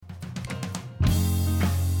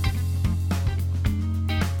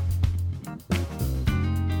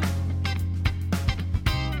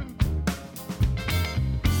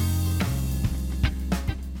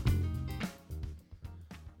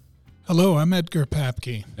Hello, I'm Edgar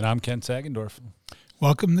Papke. And I'm Ken Sagendorf.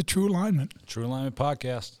 Welcome to True Alignment, True Alignment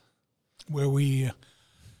Podcast, where we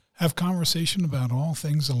have conversation about all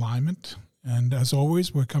things alignment. And as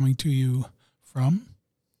always, we're coming to you from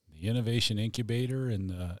the Innovation Incubator in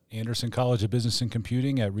the Anderson College of Business and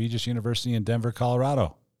Computing at Regis University in Denver,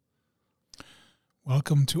 Colorado.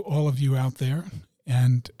 Welcome to all of you out there.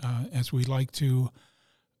 And as we like to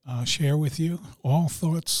share with you all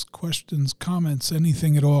thoughts, questions, comments,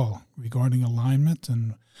 anything at all regarding alignment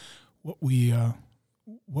and what we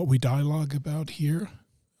dialogue about here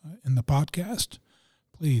in the podcast,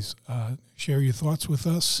 please share your thoughts with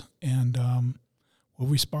us, and we'll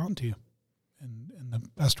respond to you in the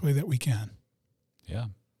best way that we can. Yeah.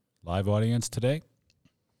 Live audience today.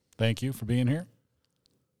 Thank you for being here.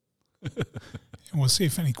 And we'll see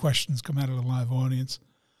if any questions come out of the live audience.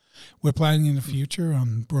 We're planning in the future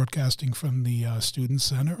on broadcasting from the Student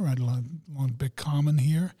Center right along Big Common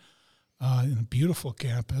here in a beautiful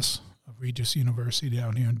campus of Regis University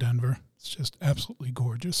down here in Denver. It's just absolutely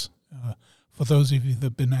gorgeous. For those of you that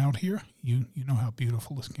have been out here, you know how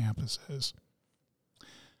beautiful this campus is.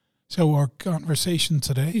 So our conversation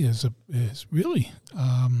today is really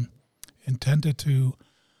intended to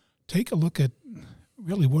take a look at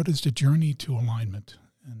really what is the journey to alignment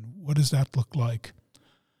and what does that look like.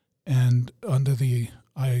 And under the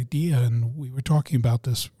idea, and we were talking about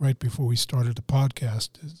this right before we started the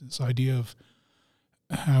podcast, is this idea of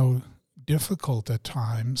how difficult at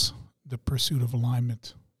times the pursuit of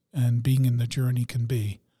alignment and being in the journey can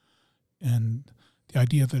be. And the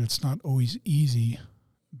idea that it's not always easy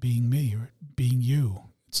being me or being you.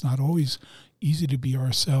 It's not always easy to be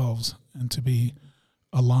ourselves and to be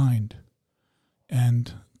aligned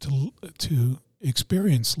and to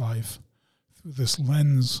experience life through this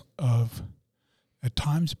lens of at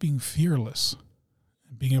times being fearless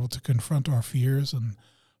and being able to confront our fears and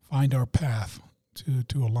find our path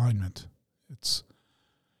to alignment. It's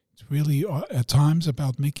really at times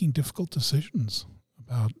about making difficult decisions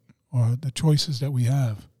about the choices that we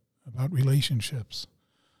have, about relationships,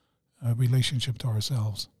 relationship to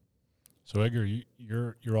ourselves. So Edgar,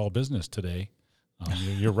 you're all business today.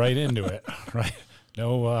 You're right into it, right?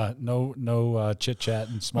 No chit chat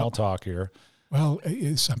and small talk here. Well,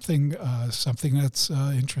 it's something that's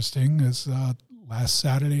interesting is last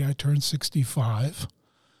Saturday I turned 65,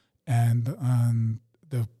 and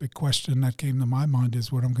the big question that came to my mind is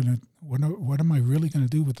what am I really going to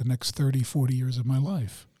do with the next 30, 40 years of my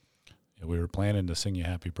life? Yeah, we were planning to sing you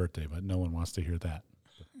happy birthday, but no one wants to hear that.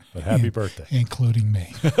 But happy birthday. Including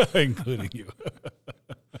me. Including you.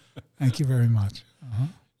 Thank you very much. Uh-huh.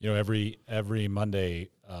 You know, every Monday,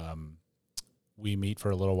 we meet for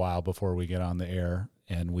a little while before we get on the air,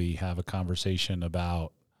 and we have a conversation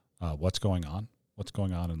about what's going on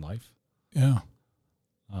in life. Yeah.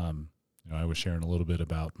 I was sharing a little bit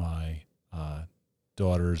about my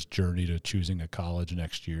daughter's journey to choosing a college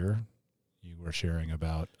next year. You were sharing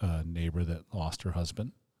about a neighbor that lost her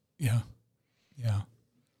husband. Yeah.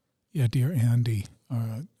 Dear Andy,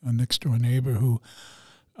 a next door neighbor who,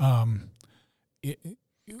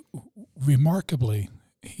 remarkably,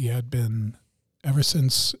 he had been. Ever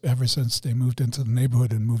since they moved into the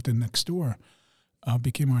neighborhood and moved in next door,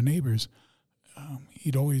 became our neighbors,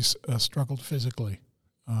 he'd always struggled physically,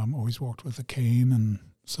 always walked with a cane, and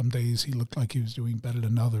some days he looked like he was doing better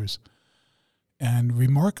than others. And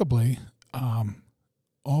remarkably,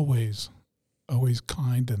 always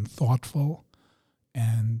kind and thoughtful,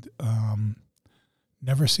 and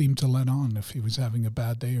never seemed to let on if he was having a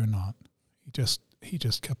bad day or not. He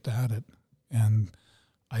just kept at it. And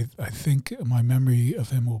I think my memory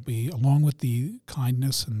of him will be, along with the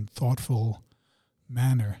kindness and thoughtful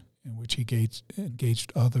manner in which he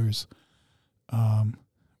engaged others,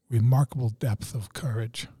 remarkable depth of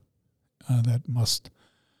courage that must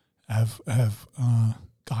have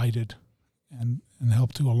guided and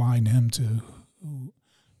helped to align him to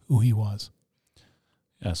who he was.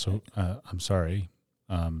 Yeah. So I'm sorry.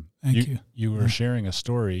 Thank you. You were sharing a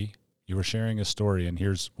story. And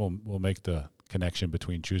we'll make the connection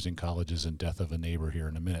between choosing colleges and death of a neighbor here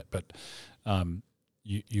in a minute. But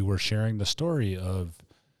you were sharing the story of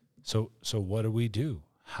so what do we do?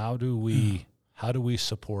 How do we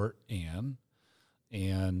support Anne?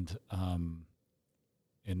 And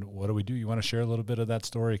what do we do? You want to share a little bit of that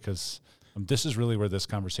story? Because this is really where this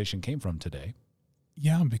conversation came from today.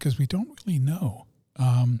 Yeah, because we don't really know.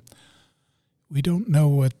 We don't know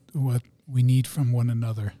what we need from one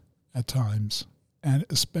another at times, and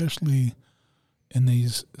especially in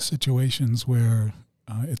these situations where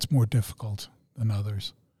it's more difficult than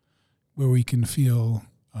others, where we can feel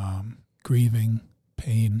grieving,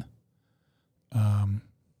 pain,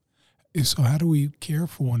 So how do we care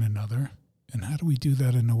for one another, and how do we do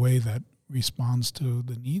that in a way that responds to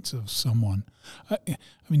the needs of someone? I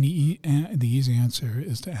mean, the easy answer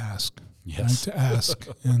is to ask. Yes. Right? To ask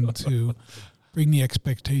and to bring the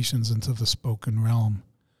expectations into the spoken realm.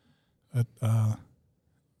 But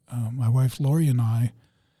my wife Lori and I,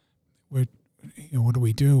 what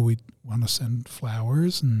do? We want to send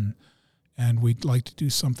flowers, and we'd like to do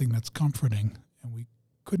something that's comforting, and we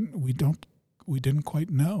didn't quite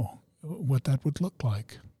know what that would look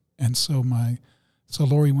like. And so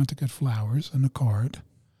Lori went to get flowers and a card,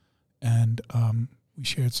 and we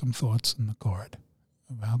shared some thoughts in the card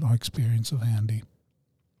about our experience of Andy.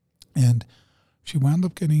 And she wound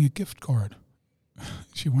up getting a gift card.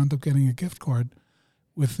 She wound up getting a gift card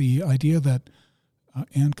with the idea that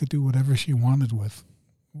Anne could do whatever she wanted with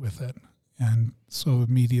it. And so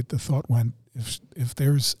the thought went, if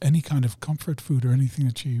there's any kind of comfort food or anything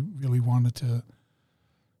that she really wanted to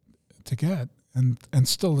get, and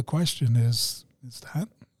still the question is that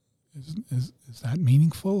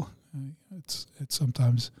meaningful? It's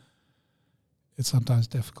sometimes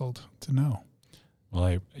difficult to know. Well,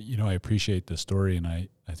 I appreciate the story, and I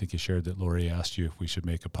think you shared that Lori asked you if we should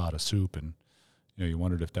make a pot of soup, and you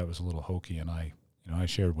wondered if that was a little hokey, and I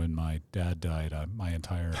shared when my dad died, my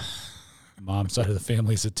entire mom's side of the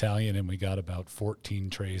family is Italian, and we got about 14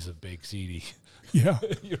 trays of baked ziti. Yeah,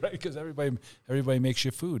 you're right, because everybody makes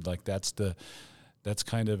you food. Like that's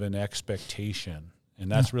kind of an expectation, and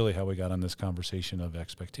that's really how we got on this conversation of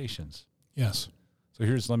expectations. Yes. So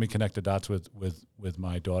let me connect the dots with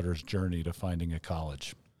my daughter's journey to finding a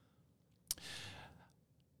college.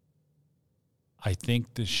 I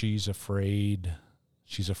think that she's afraid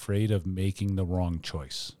of making the wrong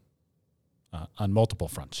choice on multiple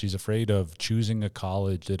fronts. She's afraid of choosing a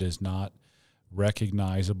college that is not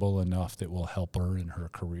recognizable enough that will help her in her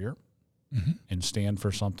career and stand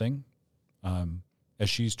for something. As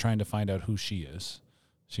she's trying to find out who she is,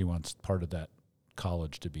 she wants part of that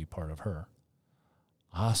college to be part of her.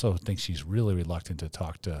 I also think she's really reluctant to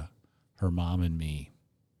talk to her mom and me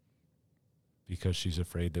because she's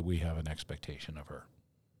afraid that we have an expectation of her.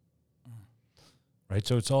 Right?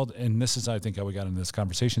 So it's all, and this is, I think, how we got into this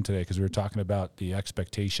conversation today, because we were talking about the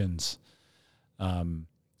expectations. And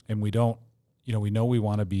we don't, we know we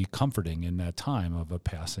want to be comforting in that time of a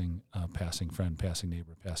passing friend, passing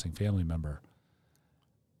neighbor, passing family member.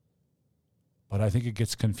 But I think it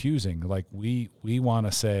gets confusing. Like we want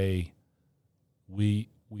to say, we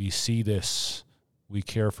see this, we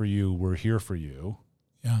care for you, we're here for you.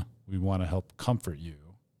 Yeah. We want to help comfort you.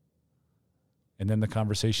 And then the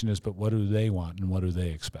conversation is, but what do they want and what do they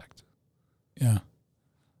expect? Yeah.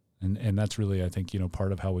 And that's really, I think,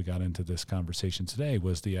 part of how we got into this conversation today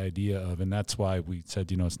was the idea of, and that's why we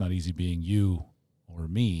said, it's not easy being you or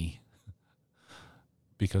me,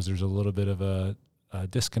 because there's a little bit of a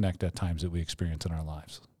disconnect at times that we experience in our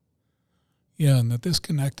lives. Yeah, and the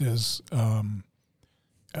disconnect is, I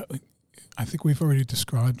think we've already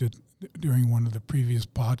described it during one of the previous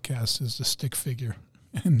podcasts, as the stick figure.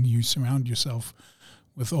 And you surround yourself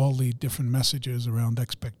with all the different messages around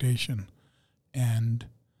expectation. And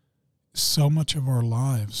so much of our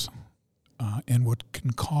lives, and what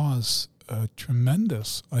can cause a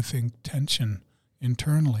tremendous, I think, tension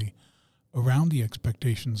internally around the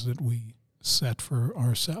expectations that we set for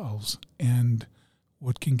ourselves. And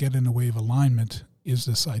what can get in the way of alignment is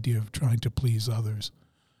this idea of trying to please others.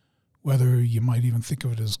 Whether you might even think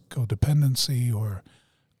of it as codependency or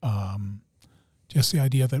just the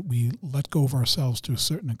idea that we let go of ourselves to a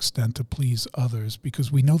certain extent to please others,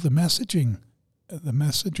 because we know the messaging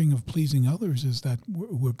of pleasing others is that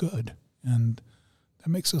we're good, and that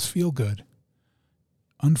makes us feel good.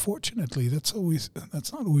 Unfortunately, that's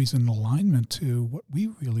not always in alignment to what we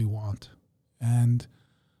really want. And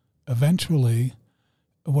eventually,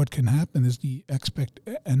 what can happen is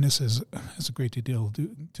and this has a great deal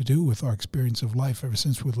to do with our experience of life ever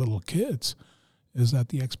since we're little kids, is that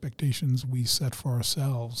the expectations we set for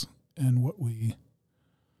ourselves and what we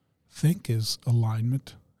think is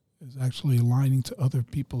alignment is actually aligning to other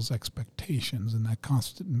people's expectations, and that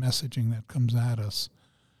constant messaging that comes at us,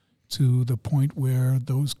 to the point where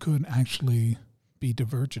those could actually be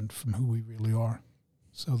divergent from who we really are,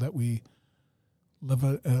 so that we live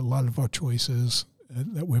a lot of our choices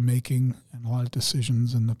that we're making and a lot of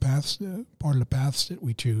decisions in the paths, part of the paths that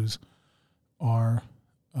we choose are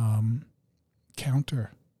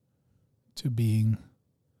counter to being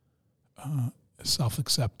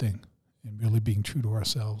self-accepting and really being true to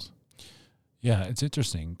ourselves. Yeah, it's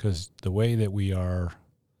interesting because the way that we're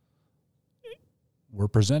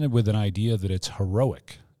presented with an idea that it's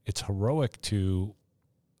heroic. It's heroic to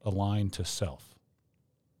align to self,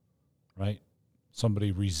 right?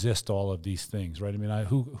 Somebody resist all of these things, right? I mean,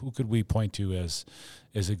 who could we point to as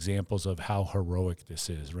examples of how heroic this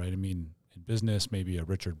is, right? I mean, in business, maybe a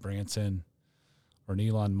Richard Branson or an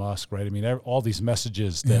Elon Musk, right? I mean, all these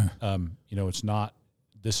messages that,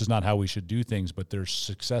 this is not how we should do things, but they're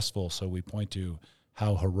successful. So we point to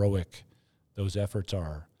how heroic those efforts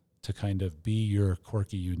are to kind of be your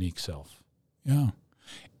quirky, unique self. Yeah.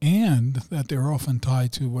 And that they're often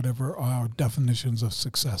tied to whatever our definitions of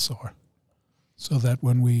success are. So that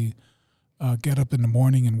when we get up in the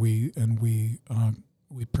morning and we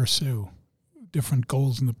pursue different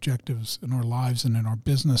goals and objectives in our lives and in our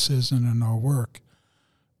businesses and in our work,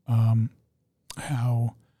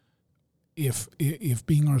 how if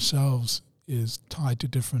being ourselves is tied to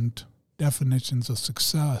different definitions of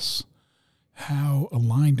success, how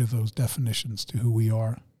aligned are those definitions to who we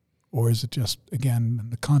are? Or is it just, again, in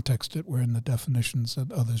the context that we're in, the definitions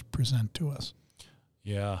that others present to us?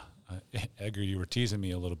 Yeah. Edgar, you were teasing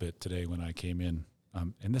me a little bit today when I came in.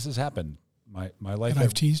 And this has happened. My life. And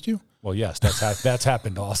I've teased you? Well, yes, that's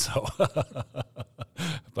happened also.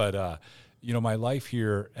 But, my life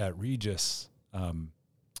here at Regis,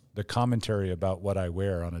 the commentary about what I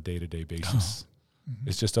wear on a day-to-day basis,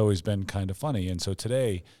 it's just always been kind of funny. And so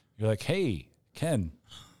today you're like, hey, Ken,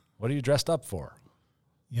 what are you dressed up for?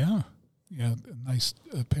 Yeah. Yeah. A nice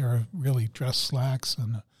pair of really dress slacks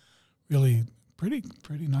and a really pretty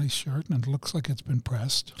nice shirt. And it looks like it's been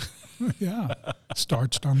pressed. Yeah.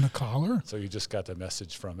 Starched on the collar. So you just got the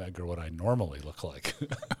message from Edgar what I normally look like.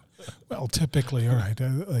 Well, typically, all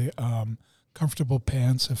right. Comfortable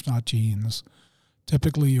pants, if not jeans.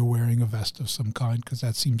 Typically, you're wearing a vest of some kind because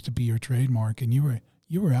that seems to be your trademark. And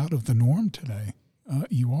you were out of the norm today.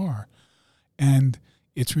 You are, and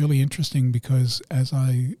it's really interesting because as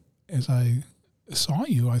I saw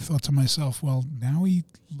you, I thought to myself, well, now he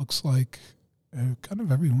looks like kind of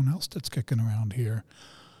everyone else that's kicking around here,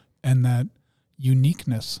 and that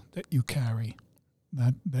uniqueness that you carry,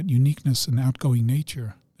 that uniqueness and outgoing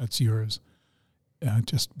nature that's yours,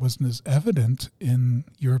 just wasn't as evident in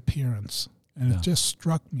your appearance. And it just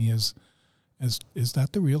struck me as is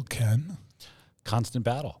that the real Ken? Constant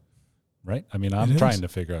battle, right? I mean, I'm trying to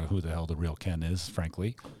figure out who the hell the real Ken is,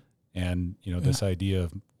 frankly. And, this idea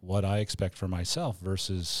of what I expect for myself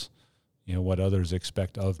versus, what others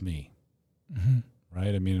expect of me,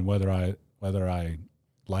 right? I mean, whether I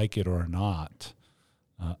like it or not,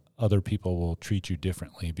 other people will treat you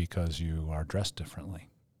differently because you are dressed differently.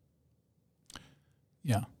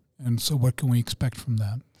 Yeah. And so what can we expect from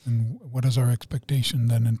that? And what is our expectation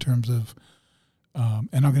then in terms of,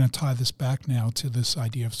 and I'm going to tie this back now to this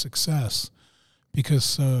idea of success,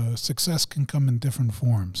 because success can come in different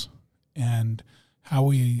forms. And how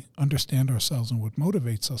we understand ourselves and what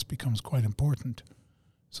motivates us becomes quite important.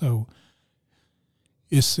 So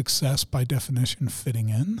is success by definition fitting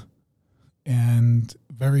in? And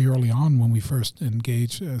very early on when we first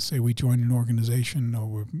engage, say we join an organization or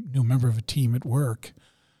we're a new member of a team at work,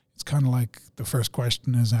 it's kind of like the first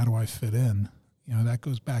question is, how do I fit in? That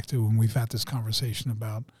goes back to when we've had this conversation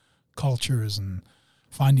about cultures and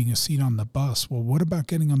finding a seat on the bus. Well, what about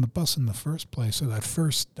getting on the bus in the first place? So that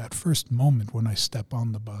first moment when I step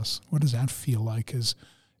on the bus, what does that feel like as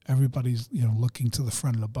everybody's, looking to the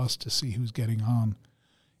front of the bus to see who's getting on?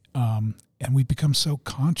 And we become so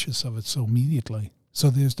conscious of it so immediately. So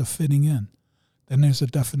there's the fitting in. Then there's a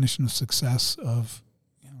definition of success of,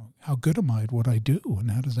 how good am I at what I do,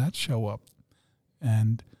 and how does that show up?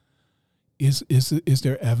 And is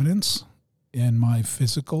there evidence in my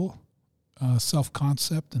physical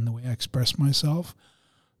self-concept and the way I express myself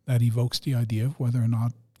that evokes the idea of whether or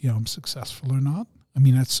not I'm successful or not? I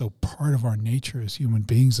mean, that's so part of our nature as human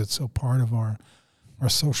beings. It's so part of our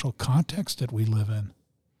social context that we live in,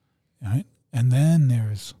 right? And then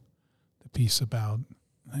there's the piece about,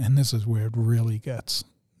 and this is where it really gets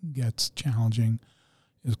challenging,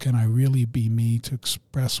 is can I really be me to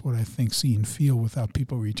express what I think, see, and feel without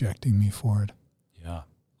people rejecting me for it? Yeah.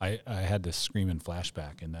 I had this screaming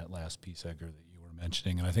flashback in that last piece, Edgar, that you were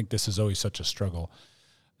mentioning. And I think this is always such a struggle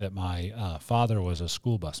that my father was a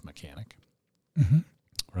school bus mechanic,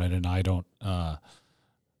 right? And I don't,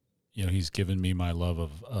 he's given me my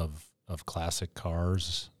love of classic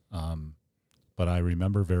cars. But I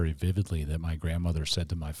remember very vividly that my grandmother said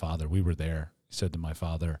to my father, we were there, he said to my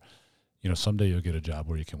father, someday you'll get a job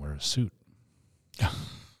where you can wear a suit.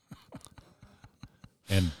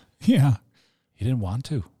 And he didn't want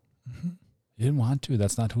to. He didn't want to.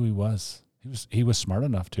 That's not who he was. He was smart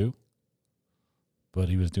enough to, but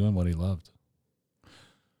he was doing what he loved.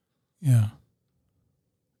 Yeah.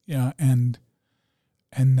 Yeah, and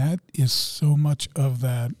that is so much of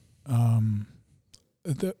that.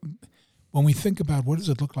 when we think about what does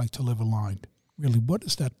it look like to live aligned, really, what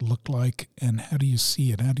does that look like, and how do you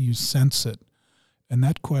see it? How do you sense it? And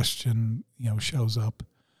that question, shows up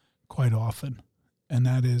quite often, and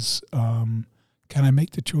that is, can I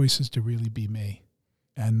make the choices to really be me,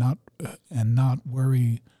 and not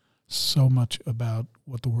worry so much about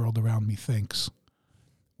what the world around me thinks?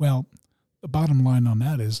 Well, the bottom line on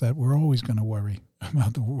that is that we're always going to worry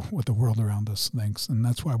about what the world around us thinks, and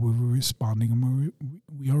that's why we're responding and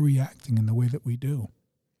we are reacting in the way that we do.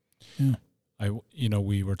 Yeah.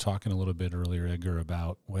 We were talking a little bit earlier, Edgar,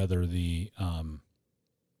 about whether the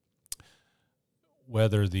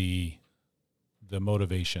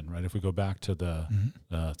motivation, right? If we go back to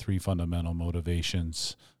the three fundamental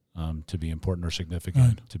motivations, to be important or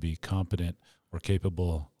significant, right, to be competent or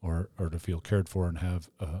capable, or to feel cared for and have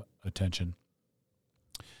attention.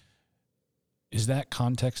 Is that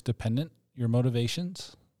context dependent, your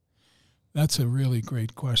motivations? That's a really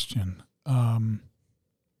great question.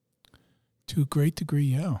 To a great degree,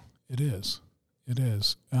 yeah, it is. It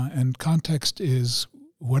is. And context is,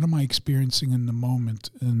 what am I experiencing in the moment,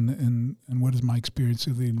 and what is my experience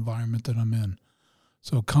of the environment that I'm in?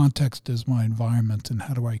 So context is my environment, and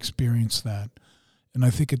how do I experience that? And I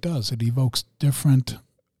think it does. It evokes different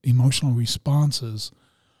emotional responses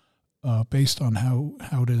based on how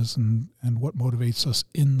it is and what motivates us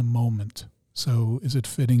in the moment. So is it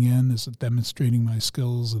fitting in? Is it demonstrating my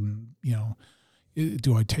skills? And,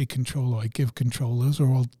 do I take control? Do I give control? Those are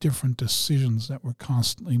all different decisions that we're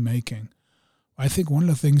constantly making. I think one of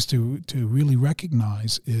the things to really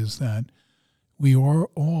recognize is that we are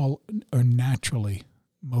all naturally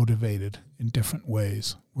motivated in different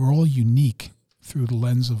ways. We're all unique through the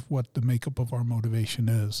lens of what the makeup of our motivation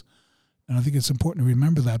is. And I think it's important to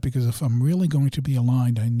remember that, because if I'm really going to be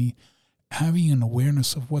aligned, I need having an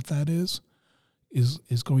awareness of what that is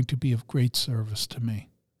going to be of great service to me.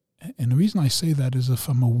 And the reason I say that is, if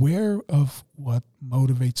I'm aware of what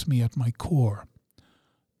motivates me at my core,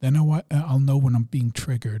 then I'll know when I'm being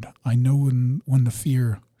triggered. I know when the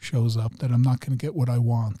fear shows up that I'm not going to get what I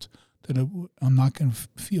want, that I'm not going to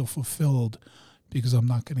feel fulfilled because I'm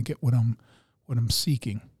not going to get what I'm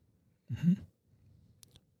seeking. Mm-hmm.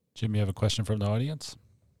 Jim, you have a question from the audience?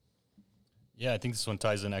 Yeah, I think this one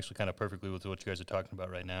ties in actually kind of perfectly with what you guys are talking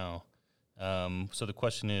about right now. So the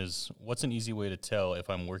question is, what's an easy way to tell if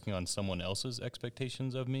I'm working on someone else's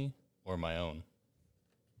expectations of me or my own?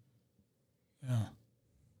 Yeah.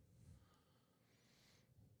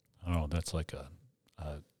 I don't know. That's like a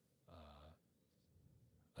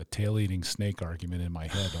tail-eating snake argument in my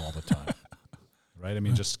head all the time, right? I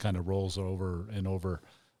mean, just kind of rolls over and over,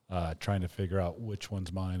 trying to figure out which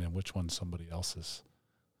one's mine and which one's somebody else's.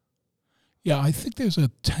 Yeah, I think there's a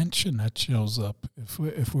tension that shows up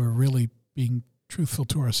if we're really being truthful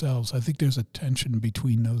to ourselves. I think there's a tension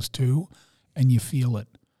between those two, and you feel it.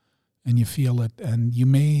 And you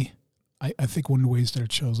may, I think one of the ways that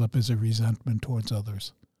it shows up is a resentment towards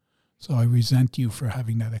others. So I resent you for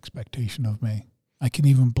having that expectation of me. I can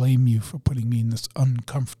even blame you for putting me in this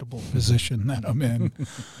uncomfortable position that I'm in.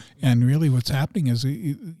 And really what's happening is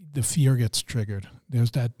the fear gets triggered.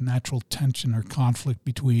 There's that natural tension or conflict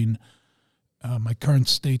between my current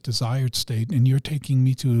state, desired state, and you're taking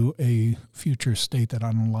me to a future state that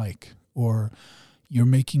I don't like, or you're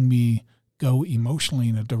making me go emotionally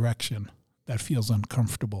in a direction that feels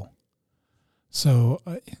uncomfortable. So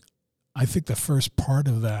I think the first part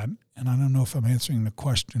of that, and I don't know if I'm answering the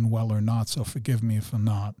question well or not, so forgive me if I'm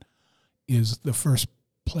not, is the first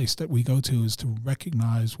place that we go to is to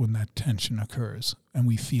recognize when that tension occurs and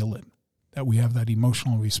we feel it, that we have that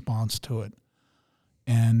emotional response to it.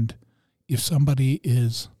 And if somebody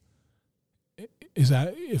if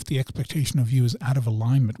the expectation of you is out of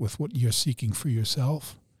alignment with what you're seeking for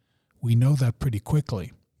yourself, we know that pretty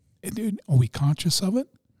quickly. Are we conscious of it?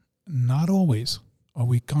 Not always. Are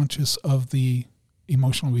we conscious of the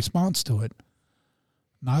emotional response to it?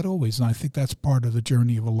 Not always. And I think that's part of the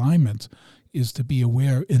journey of alignment, is to be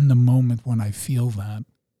aware in the moment when I feel that,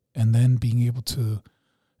 and then being able to,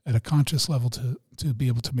 at a conscious level, to be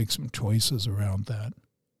able to make some choices around that.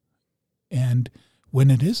 And when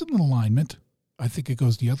it is in alignment, I think it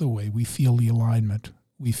goes the other way. We feel the alignment.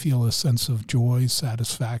 We feel a sense of joy,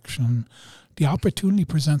 satisfaction. The opportunity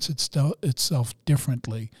presents itself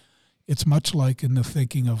differently. It's much like in the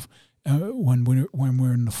thinking of when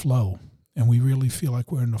we're in the flow, and we really feel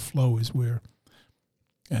like we're in the flow as we're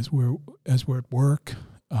at work,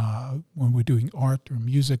 when we're doing art or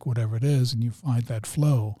music, whatever it is, and you find that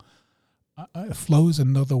flow. Flow is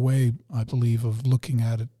another way, I believe, of looking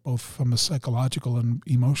at it, both from a psychological and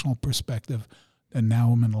emotional perspective, and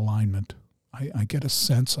now I'm in alignment. I get a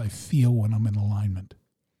sense, I feel when I'm in alignment.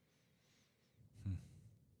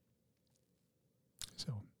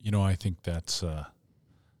 I think that's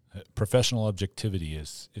professional objectivity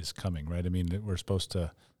is coming, right? I mean, we're supposed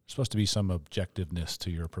to be some objectiveness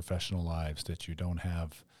to your professional lives, that you don't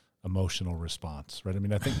have emotional response, right? I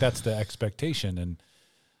mean, I think that's the expectation, and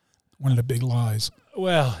one of the big lies.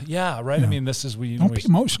 Well, yeah, right. Yeah. I mean, this is don't be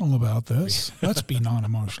emotional about this. Let's be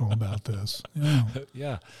non-emotional about this. Yeah,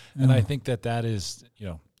 yeah. And I think that is,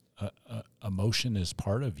 emotion is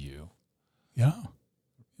part of you. Yeah.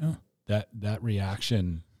 That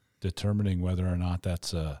reaction determining whether or not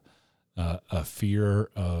that's a fear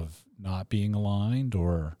of not being aligned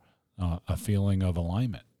or a feeling of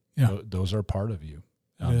alignment. Yeah, those are part of you.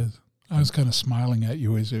 It is. I was kind of smiling at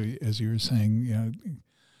you as you were saying,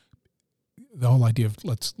 the whole idea of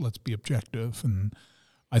let's be objective, and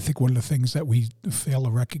I think one of the things that we fail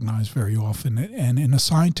to recognize very often, and in a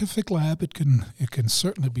scientific lab, it can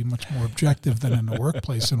certainly be much more objective than in a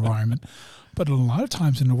workplace environment. But a lot of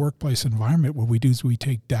times in the workplace environment, what we do is we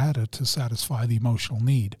take data to satisfy the emotional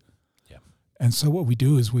need. Yeah. And so what we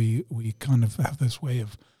do is we kind of have this way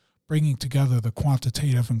of bringing together the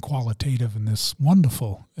quantitative and qualitative in this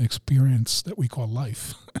wonderful experience that we call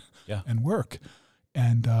life and work.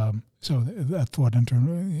 And so that thought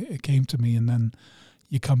it came to me, and then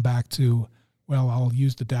you come back to, well, I'll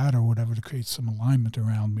use the data or whatever to create some alignment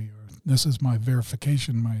around me, or this is my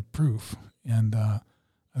verification, my proof. And I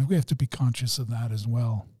think we have to be conscious of that as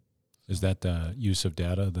well. Is that the use of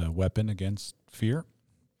data the weapon against fear?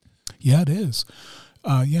 Yeah, it is.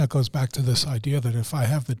 It goes back to this idea that if I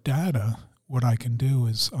have the data, what I can do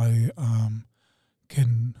is I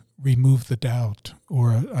can remove the doubt,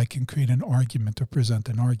 or I can create an argument or present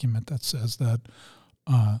an argument that says that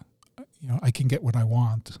I can get what I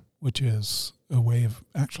want, which is a way of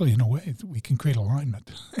we can create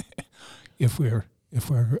alignment if we're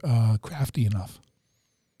crafty enough.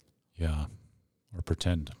 Yeah, or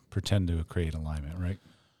pretend to create alignment, right?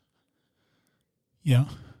 Yeah,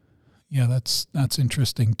 that's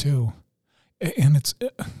interesting too, and it's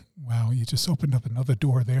wow. You just opened up another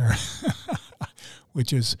door there,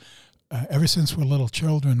 which is ever since we're little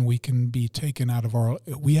children, we can be taken out of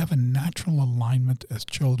we have a natural alignment as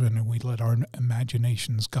children, and we let our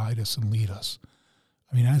imaginations guide us and lead us.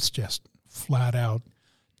 I mean, that's just flat out.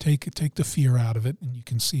 Take the fear out of it, and you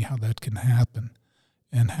can see how that can happen,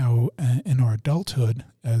 and how in our adulthood,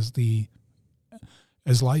 as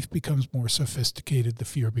life becomes more sophisticated, the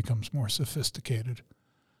fear becomes more sophisticated.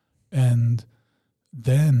 And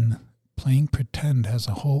then playing pretend has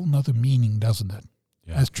a whole nother meaning, doesn't it?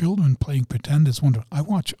 Yeah. As children, playing pretend is wonderful. I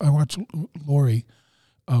watch Lori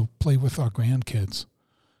play with our grandkids,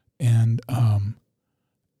 and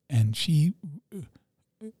she,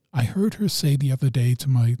 I heard her say the other day to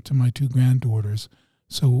my two granddaughters,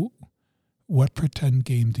 so what pretend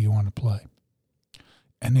game do you want to play?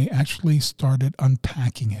 And they actually started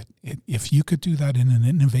unpacking it. If you could do that in an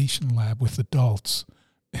innovation lab with adults,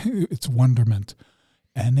 it's wonderment.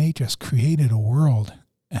 And they just created a world.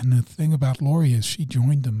 And the thing about Lori is she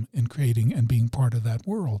joined them in creating and being part of that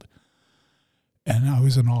world. And I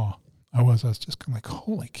was in awe. I was just kind of like,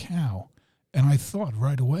 holy cow. And I thought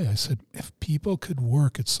right away, I said, if people could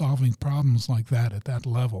work at solving problems like that at that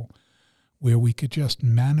level, where we could just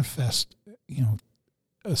manifest,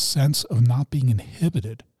 a sense of not being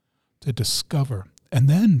inhibited to discover, and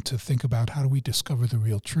then to think about how do we discover the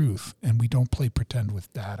real truth, and we don't play pretend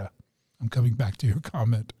with data. I'm coming back to your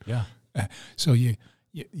comment. Yeah. So you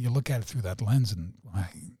look at it through that lens, and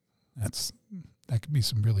that could be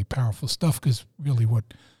some really powerful stuff, because really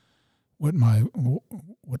what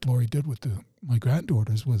Lori did with my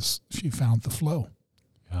granddaughters was she found the flow.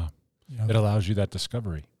 Yeah. It allows you that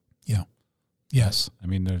discovery. Yeah. Yes. I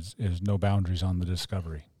mean, there's no boundaries on the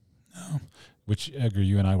discovery. No. Which, Edgar,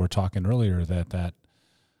 you and I were talking earlier that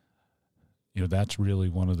that's really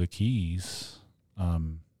one of the keys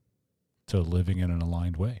to living in an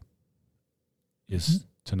aligned way, is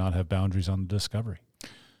to not have boundaries on the discovery.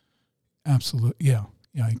 Absolutely. Yeah.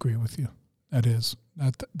 Yeah, I agree with you. That's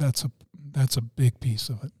a big piece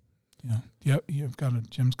of it. Yeah. Yeah,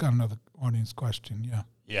 Jim's got another audience question. Yeah.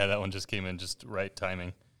 Yeah, that one just came in just right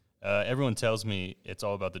timing. Everyone tells me it's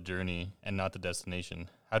all about the journey and not the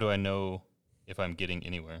destination. How do I know if I'm getting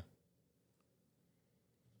anywhere?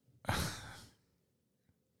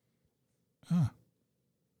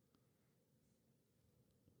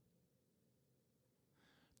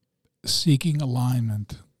 Seeking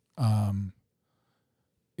alignment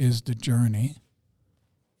is the journey.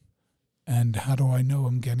 And how do I know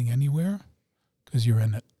I'm getting anywhere? Because you're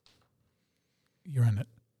in it. You're in it.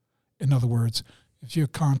 In other words, if you're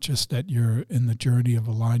conscious that you're in the journey of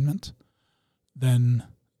alignment, then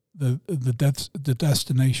the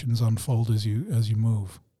destinations unfold as you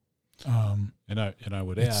move. And I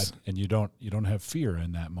would It's- add, and you don't have fear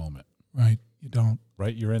in that moment, Right. You don't.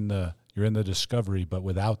 right? You're in the discovery, but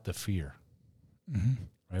without the fear, Mm-hmm.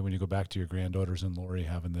 right? When you go back to your granddaughters and Lori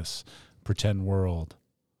having this pretend world,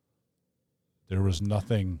 there was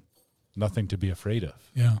nothing to be afraid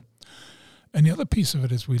of. Yeah. And the other piece of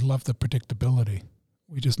it is we love the predictability.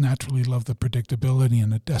 We just naturally love the predictability,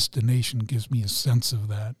 and the destination gives me a sense of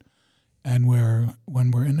that. And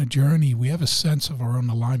when we're in a journey, we have a sense of our own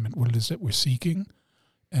alignment, what it is that we're seeking,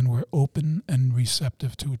 and we're open and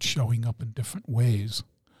receptive to it showing up in different ways.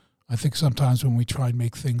 I think sometimes when we try and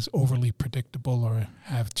make things overly predictable or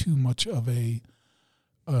have too much of a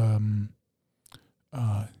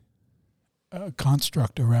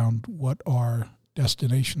construct around what our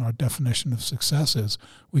destination, our definition of success is,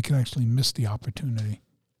 we can actually miss the opportunity.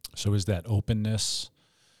 So is that openness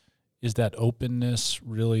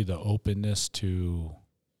really the openness to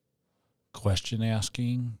question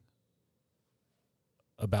asking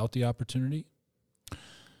about the opportunity?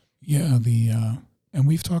 Yeah, and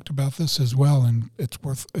we've talked about this as well, and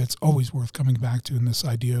it's always worth coming back to in this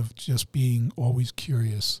idea of just being always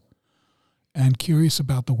curious. And curious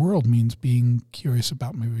about the world means being curious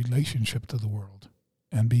about my relationship to the world,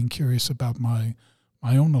 and being curious about my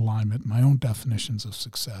own alignment, my own definitions of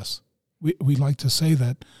success. We like to say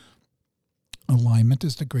that alignment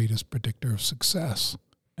is the greatest predictor of success,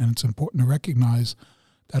 and it's important to recognize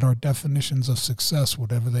that our definitions of success,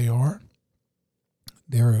 whatever they are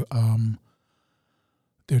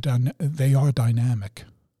dynamic.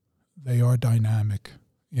 They are dynamic.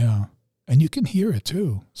 Yeah. And you can hear it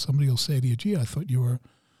too. Somebody will say to you, "Gee, I thought you were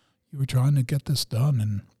trying to get this done,"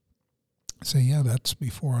 and say, "Yeah, that's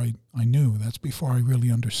before I knew. That's before I really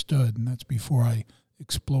understood, and that's before I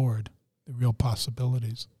explored the real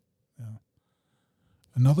possibilities." Yeah.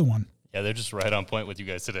 Another one. Yeah, they're just right on point with you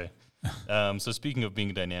guys today. So speaking of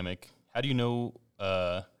being dynamic, how do you know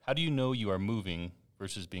you are moving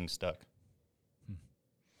versus being stuck?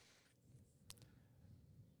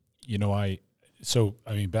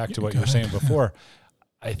 Back to what you were saying before,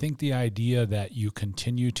 I think the idea that you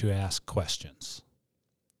continue to ask questions,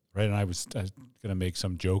 right? And I was going to make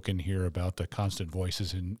some joke in here about the constant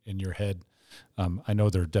voices in your head. I know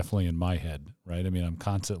they're definitely in my head, right? I mean, I'm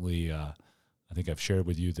constantly, I think I've shared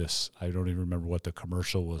with you this, I don't even remember what the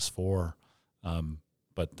commercial was for,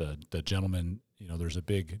 but the gentleman, there's a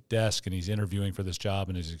big desk and he's interviewing for this job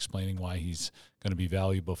and he's explaining why he's going to be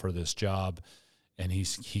valuable for this job. And he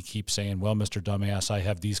keeps saying, "Well, Mr. Dumbass, I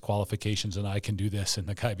have these qualifications and I can do this." And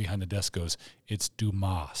the guy behind the desk goes, "It's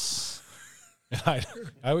Dumas."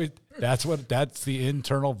 And that's the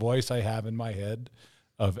internal voice I have in my head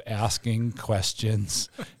of asking questions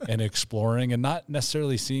and exploring, and not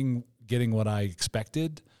necessarily getting what I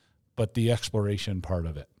expected, but the exploration part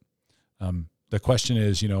of it. The question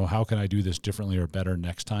is, how can I do this differently or better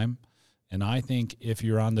next time? And I think if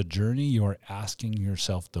you're on the journey, you're asking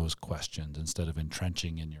yourself those questions instead of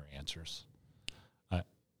entrenching in your answers.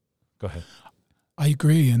 Go ahead. I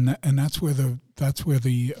agree, and that's where the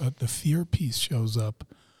fear piece shows up.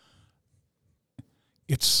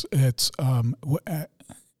 I'm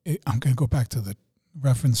going to go back to the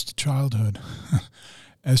reference to childhood.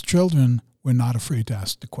 As children, we're not afraid to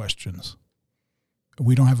ask the questions.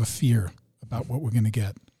 We don't have a fear about what we're going to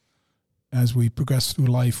get. As we progress through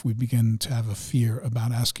life, we begin to have a fear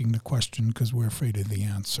about asking the question because we're afraid of the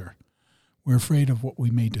answer. We're afraid of what we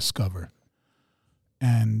may discover.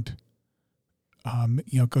 And,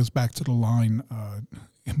 it goes back to the line,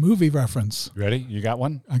 movie reference. Ready? You got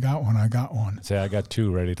one? I got one. Say I got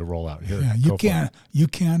two ready to roll out. Here, yeah, you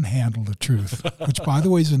can handle the truth, which, by the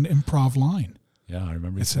way, is an improv line. Yeah, I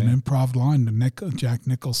remember. It's an improv line. Jack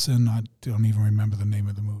Nicholson. I don't even remember the name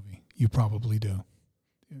of the movie. You probably do.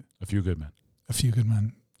 A Few Good Men. A Few Good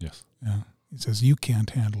Men. Yes. Yeah. He says, "You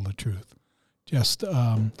can't handle the truth."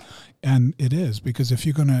 And it is, because if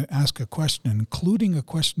you're going to ask a question, including a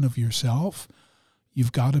question of yourself,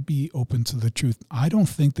 you've got to be open to the truth. I don't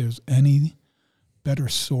think there's any better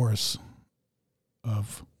source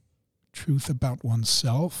of truth about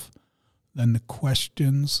oneself than the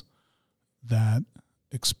questions that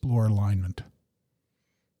explore alignment.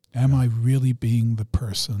 Am I really being the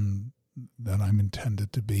person that I'm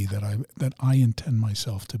intended to be, that I intend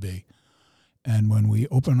myself to be? And when we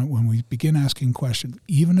begin asking questions,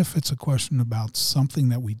 even if it's a question about something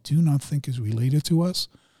that we do not think is related to us,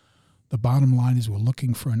 the bottom line is we're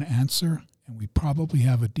looking for an answer, and we probably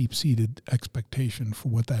have a deep-seated expectation for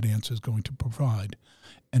what that answer is going to provide.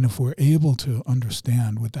 And if we're able to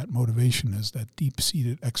understand what that motivation is, that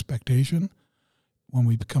deep-seated expectation, when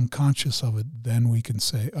we become conscious of it, then we can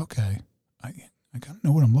say, okay, I got to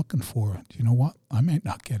know what I'm looking for. Do you know what? I might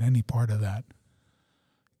not get any part of that.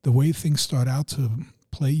 The way things start out to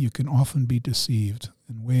play, you can often be deceived.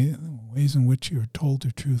 And ways in which you're told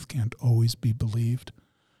the truth can't always be believed.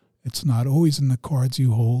 It's not always in the cards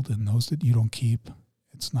you hold and those that you don't keep.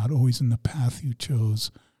 It's not always in the path you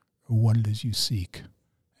chose or what it is you seek.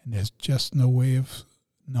 And there's just no way of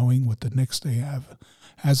knowing what the next day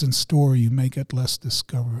has in store. You may get less,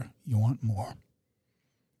 discover you want more.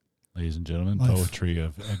 Ladies and gentlemen, Life. poetry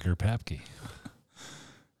of Edgar Papke.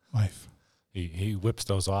 Life. He whips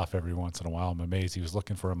those off every once in a while. I'm amazed he was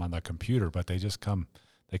looking for them on the computer, but they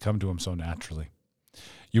come to him so naturally.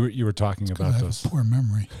 You were talking It's 'cause about I have those. a poor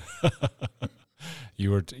memory.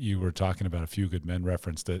 You were talking about A Few Good Men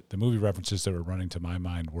reference. The movie references that were running to my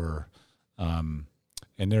mind were, and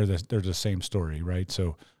they're the same story, right?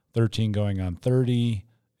 So 13 going on 30,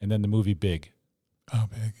 and then the movie Big, Oh,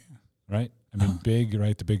 big. right? I mean, Big,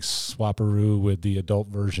 right? The big swapperoo with the adult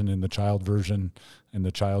version and the child version, and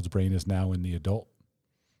the child's brain is now in the adult,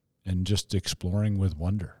 and just exploring with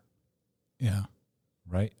wonder, Yeah.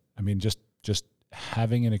 right? I mean, just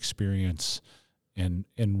having an experience, and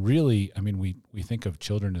really, I mean, we think of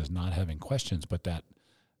children as not having questions, but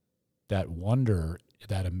that wonder,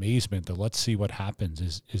 that amazement, that let's see what happens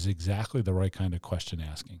is exactly the right kind of question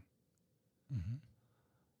asking.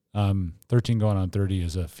 Mm-hmm. 13 going on 30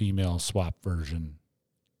 is a female swap version.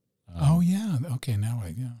 Oh yeah. Okay. Now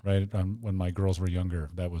Right. When my girls were younger,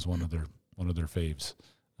 that was one of their faves.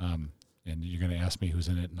 And you're going to ask me who's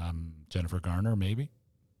in it, and I'm Jennifer Garner, maybe.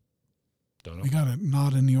 Don't know. We got a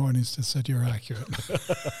nod in the audience that said you're accurate.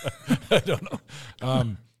 I don't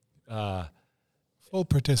know. Full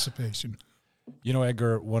participation. You know,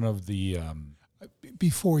 Edgar, one of the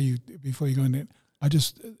Before you go into it,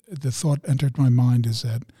 the thought entered my mind is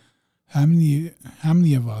that how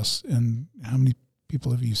many of us and how many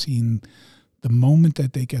people have you seen the moment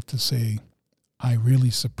that they get to say, I really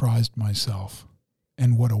surprised myself,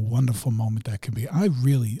 and what a wonderful moment that can be.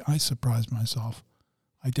 I surprised myself.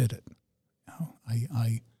 I did it.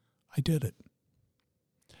 I did it.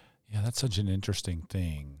 Yeah, that's such an interesting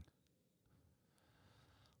thing.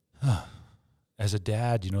 As a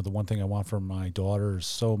dad, you know, the one thing I want for my daughters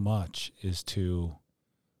so much is to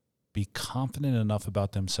be confident enough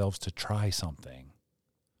about themselves to try something,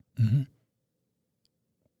 Mm-hmm.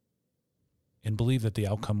 and believe that the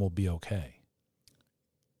outcome will be okay.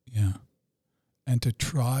 Yeah. And to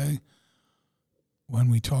try, when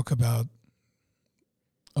we talk about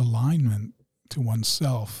alignment to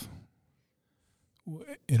oneself,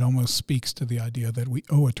 it almost speaks to the idea that we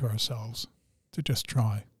owe it to ourselves to just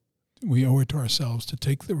try. We owe it to ourselves to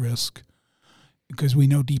take the risk, because we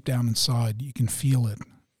know deep down inside, you can feel it,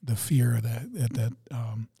 the fear that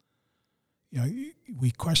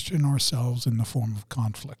we question ourselves in the form of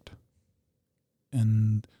conflict.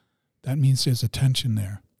 And that means there's a tension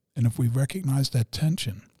there. And if we recognize that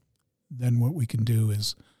tension, then what we can do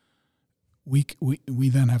is we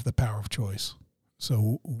then have the power of choice.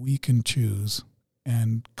 So we can choose.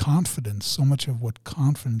 And confidence, so much of what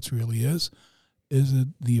confidence really is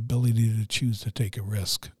the ability to choose to take a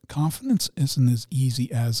risk. Confidence isn't as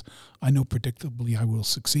easy as, I know predictably I will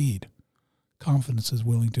succeed. Confidence is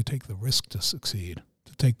willing to take the risk to succeed,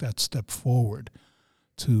 to take that step forward,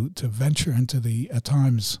 to venture into at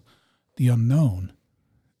times, the unknown.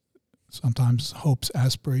 Sometimes hopes,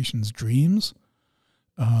 aspirations, dreams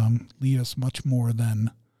lead us much more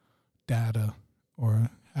than data or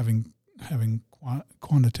having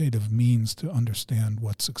quantitative means to understand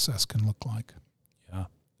what success can look like. Yeah.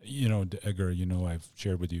 You know, Edgar, you know, I've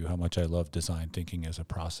shared with you how much I love design thinking as a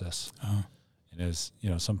process. And as, you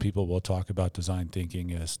know, some people will talk about design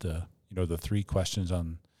thinking as the three questions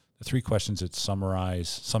that summarize,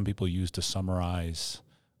 some people use to summarize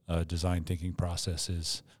design thinking process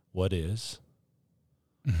is what is,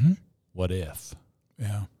 Mm-hmm. what if,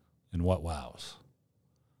 Yeah. and what wows.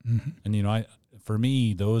 Mm-hmm. And, you know, for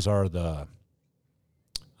me, those are I'm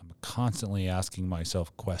constantly asking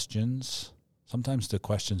myself questions. Sometimes the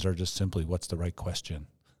questions are just simply, what's the right question?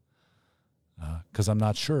 Because I'm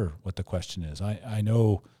not sure what the question is. I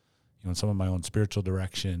know, you know, in some of my own spiritual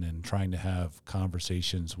direction and trying to have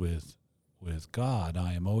conversations with God,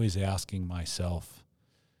 I am always asking myself,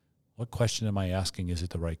 what question am I asking? Is it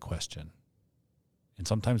the right question? And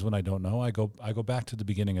sometimes when I don't know, I go back to the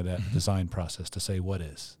beginning of that design process to say, what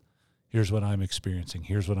is? Here's what I'm experiencing.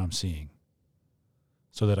 Here's what I'm seeing.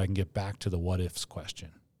 So that I can get back to the what ifs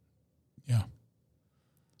question. Yeah.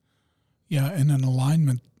 Yeah, and in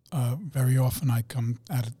alignment, very often I come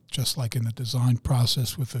at it just like in the design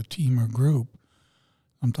process with a team or group.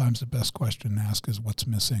 Sometimes the best question to ask is what's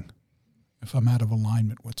missing? If I'm out of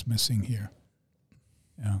alignment, what's missing here?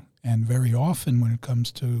 Yeah. And very often when it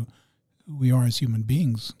comes to who we are as human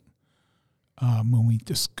beings, when we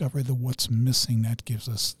discover the what's missing, that gives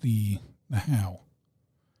us the how.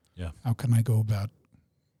 Yeah. How can I go about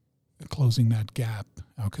closing that gap?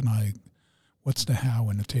 What's the how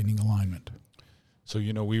in attaining alignment? So,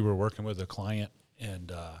 we were working with a client,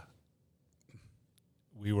 and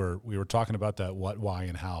we were talking about that what, why,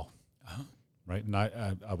 and how. Uh-huh. Right. And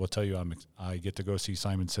I will tell you, I get to go see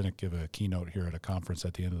Simon Sinek give a keynote here at a conference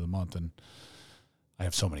at the end of the month, and I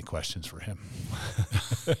have so many questions for him.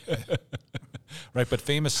 Right. But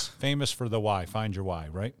famous for the why, find your why.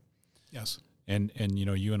 Right. Yes. And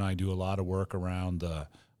you and I do a lot of work around the,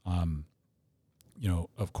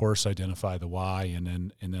 of course, identify the why,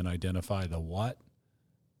 and then identify the what.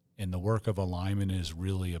 And the work of alignment is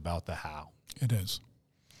really about the how. It is.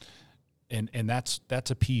 And that's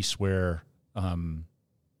a piece where the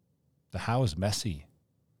how is messy.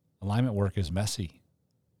 Alignment work is messy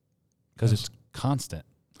because it's constant.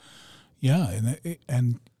 Yeah,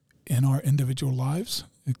 and in our individual lives,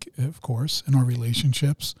 of course, in our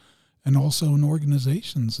relationships, and also in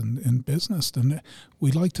organizations and in business. And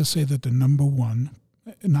we like to say that the number one,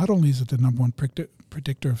 not only is it the number one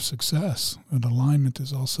predictor of success, but alignment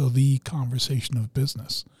is also the conversation of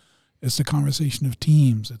business. It's the conversation of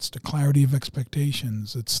teams. It's the clarity of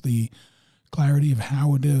expectations. It's the clarity of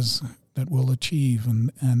how it is that we'll achieve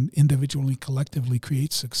and individually, collectively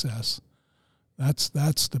create success. That's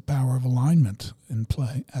the power of alignment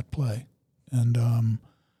at play. And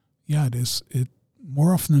it is. It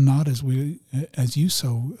more often than not, as you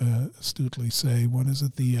so astutely say, what is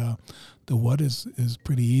it? The what is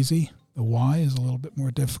pretty easy. The why is a little bit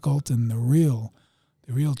more difficult, and the real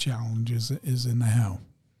challenge is in the how.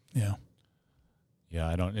 Yeah.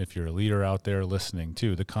 Yeah, if you're a leader out there listening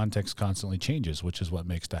too, the context constantly changes, which is what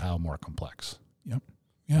makes the how more complex. Yep.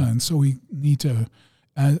 Yeah, and so we need to,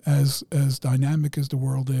 as dynamic as the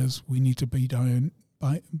world is, we need to be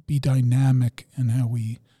dynamic in how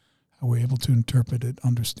we're able to interpret it,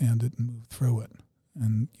 understand it, and move through it.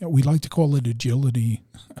 And we like to call it agility,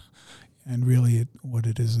 and really what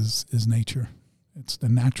it is nature. It's the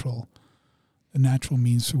natural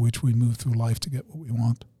means through which we move through life to get what we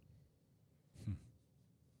want.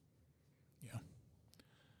 Yeah.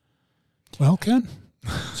 Well, Ken.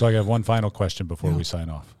 So I have one final question before we sign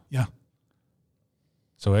off. Yeah.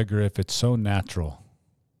 So Edgar, if it's so natural,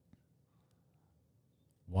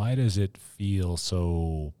 why does it feel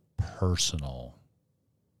so personal?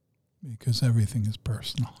 Because everything is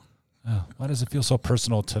personal. Why does it feel so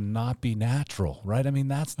personal to not be natural, right? I mean,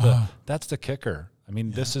 that's the kicker. I mean,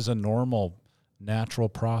 this is a normal, natural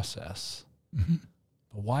process. Mm-hmm.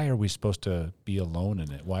 But why are we supposed to be alone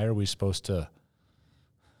in it? Why are we supposed to?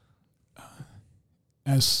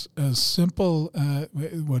 As simple,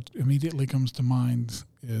 what immediately comes to mind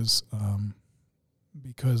is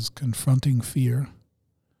because confronting fear,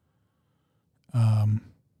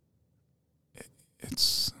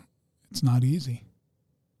 it's not easy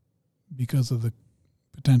because of the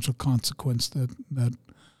potential consequence that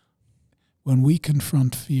when we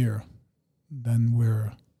confront fear, then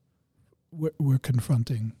we're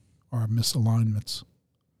confronting our misalignments.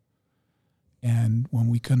 And when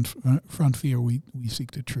we confront fear, we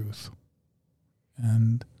seek the truth.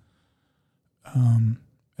 And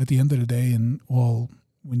at the end of the day,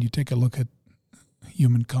 when you take a look at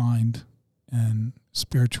humankind and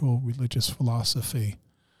spiritual religious philosophy,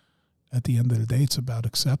 at the end of the day, it's about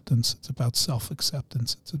acceptance. It's about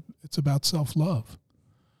self-acceptance. It's about self-love.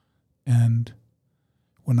 And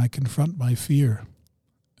when I confront my fear,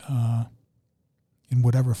 in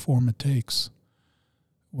whatever form it takes,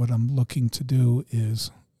 what I'm looking to do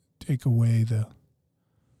is take away the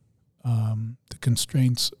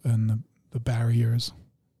constraints and the barriers,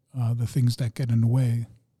 the things that get in the way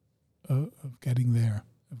of getting there,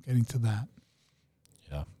 of getting to that.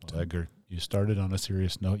 Yeah, well, Edgar, you started on a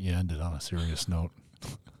serious note, you ended on a serious note.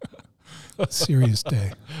 Serious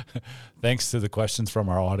day. Thanks to the questions from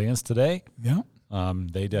our audience today. Yeah.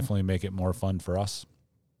 They definitely make it more fun for us.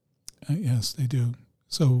 Yes, they do.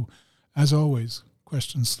 So, as always,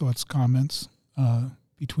 questions, thoughts, comments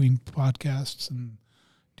between podcasts and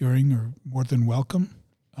during are more than welcome.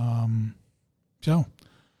 So,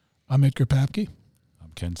 I'm Edgar Papke.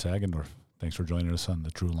 I'm Ken Sagendorf. Thanks for joining us on the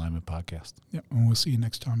True Alignment Podcast. Yep, and we'll see you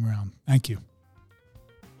next time around. Thank you.